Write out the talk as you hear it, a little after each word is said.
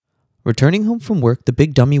Returning home from work, the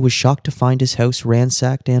big dummy was shocked to find his house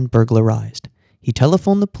ransacked and burglarized. He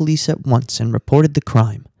telephoned the police at once and reported the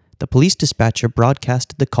crime. The police dispatcher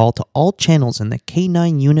broadcasted the call to all channels, and the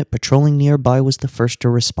K9 unit patrolling nearby was the first to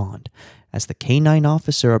respond. As the K9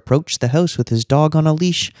 officer approached the house with his dog on a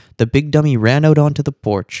leash, the big dummy ran out onto the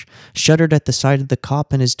porch, shuddered at the sight of the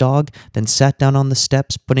cop and his dog, then sat down on the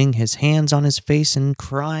steps, putting his hands on his face and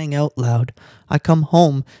crying out loud. I come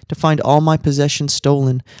home to find all my possessions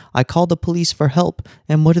stolen. I call the police for help,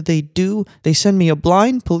 and what do? They send me a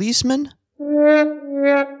blind policeman?